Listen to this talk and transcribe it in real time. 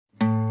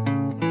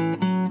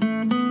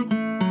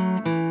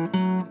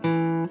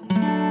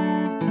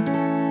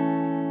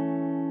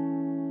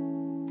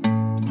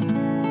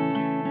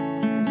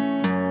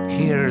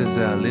was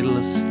a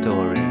little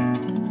story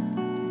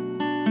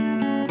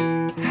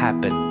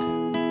happened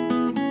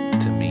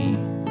to me.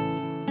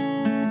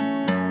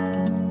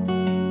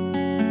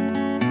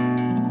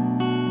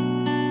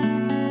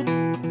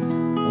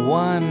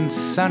 One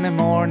sunny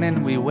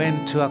morning we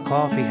went to a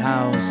coffee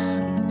house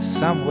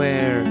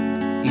somewhere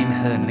in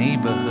her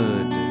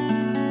neighborhood.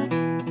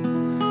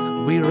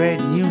 We read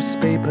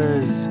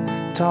newspapers,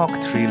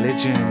 talked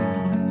religion,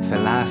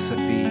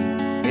 philosophy.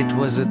 It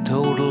was a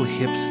total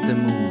hipster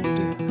mood.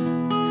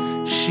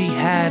 She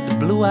had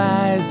blue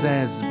eyes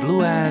as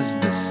blue as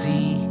the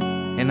sea,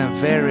 and a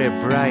very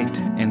bright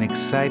and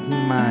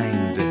exciting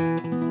mind.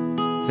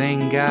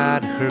 Thank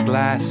God her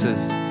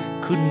glasses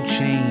couldn't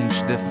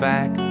change the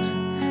fact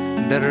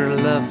that her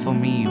love for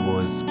me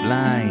was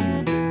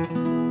blind.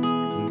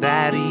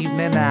 That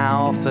evening I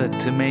offered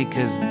to make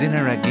us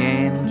dinner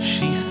again.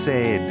 She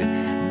said,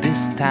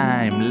 "This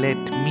time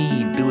let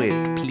me do it,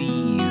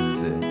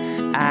 please.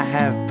 I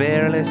have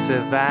barely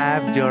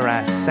survived your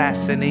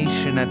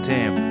assassination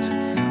attempt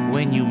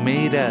when you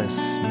made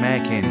us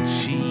mac and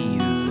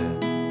cheese."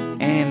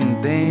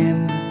 And then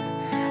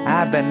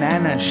a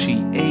banana she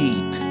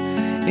ate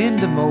in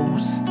the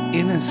most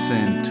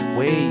innocent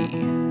way.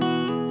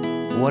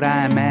 What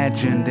I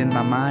imagined in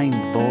my mind,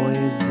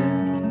 boys,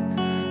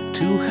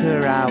 to her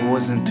I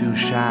wasn't too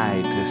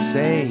shy to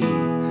say,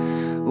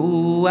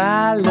 "Ooh,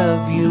 I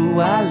love you,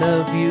 I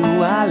love you,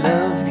 I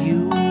love you."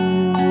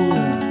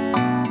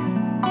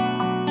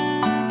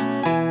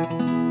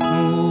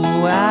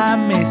 Ooh, I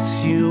miss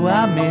you,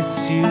 I miss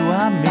you,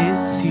 I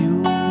miss you.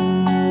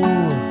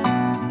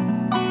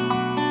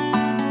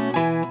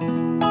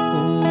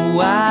 Ooh,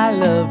 I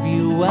love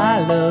you, I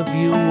love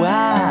you,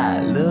 I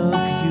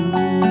love you.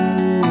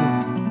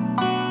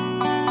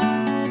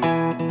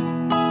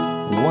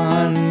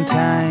 One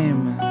time,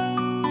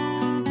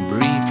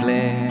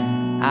 briefly,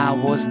 I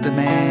was the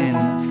man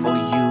for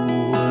you.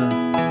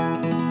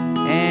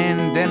 And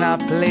then I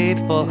played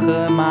for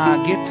her my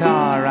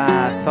guitar.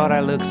 I thought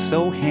I looked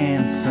so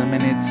handsome,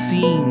 and it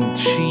seemed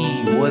she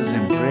was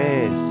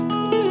impressed.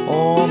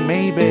 Or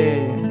maybe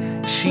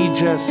she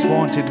just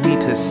wanted me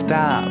to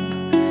stop.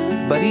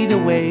 But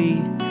either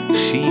way,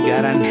 she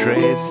got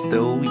undressed,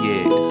 oh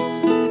yes.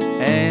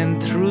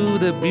 And through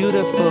the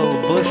beautiful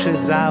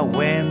bushes I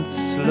went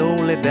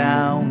slowly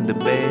down the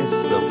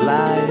best of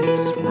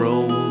life's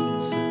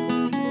roads,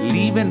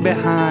 leaving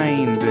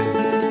behind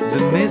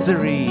the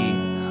misery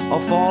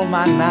of all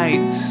my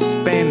nights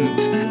spent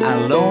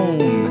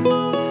alone.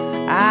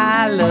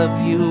 I love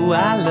you,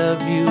 I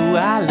love you,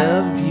 I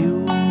love you.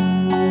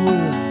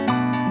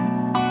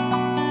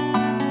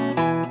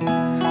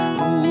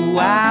 Ooh,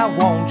 I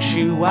want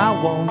you, I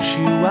want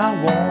you, I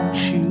want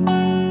you.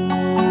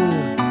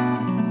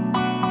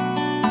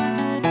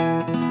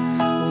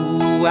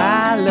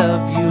 I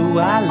love you,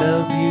 I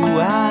love you,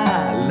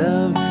 I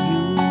love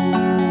you.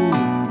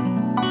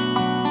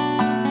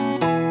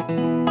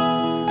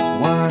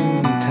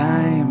 One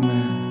time,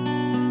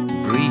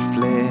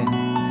 briefly,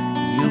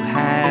 you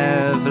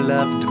have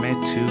loved me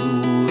too.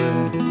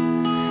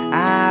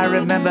 I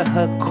remember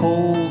her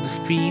cold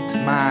feet,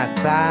 my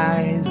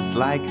thighs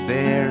like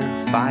their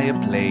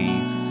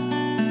fireplace.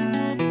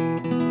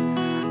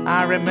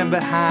 I remember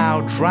how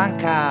drunk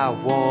I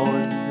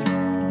was,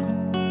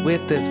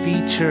 with the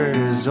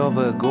features of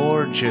a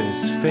gorgeous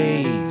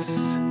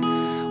face.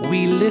 We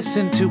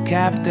listened to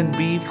Captain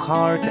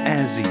Beefheart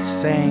as he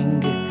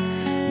sang,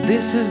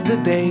 "This is the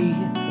day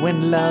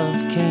when love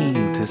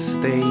came to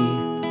stay."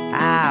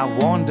 I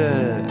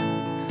wonder,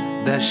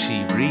 does she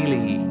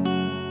really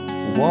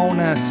want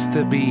us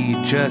to be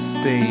just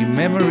a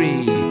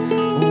memory?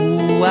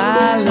 Ooh,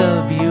 I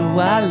love you,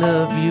 I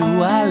love you,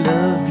 I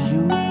love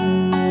you.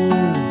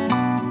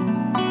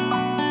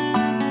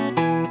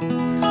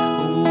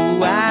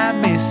 I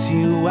miss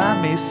you, I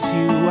miss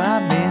you, I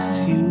miss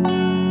you.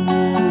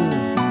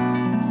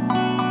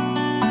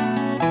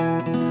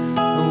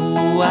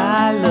 Ooh,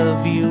 I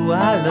love you,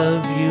 I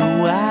love you,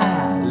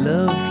 I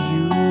love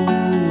you.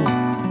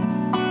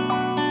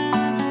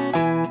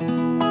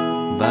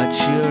 But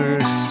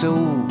you're so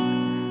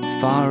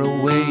far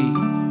away,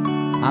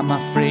 I'm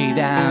afraid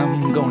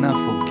I'm gonna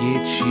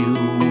forget you.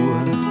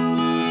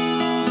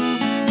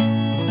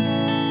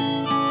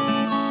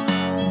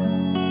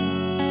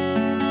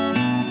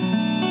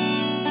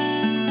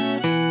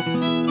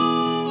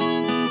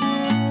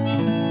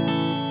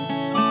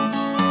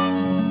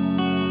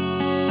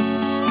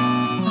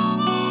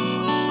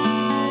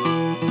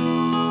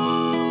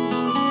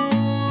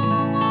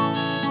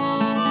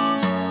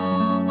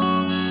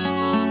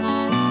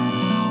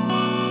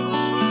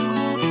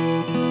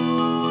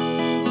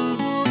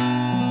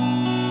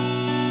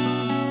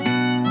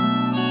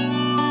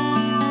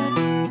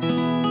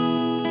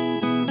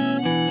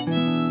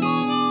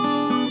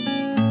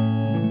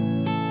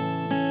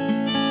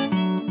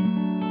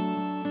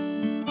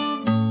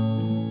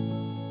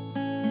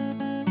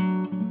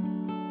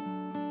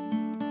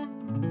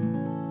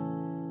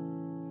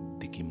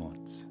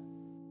 Moc.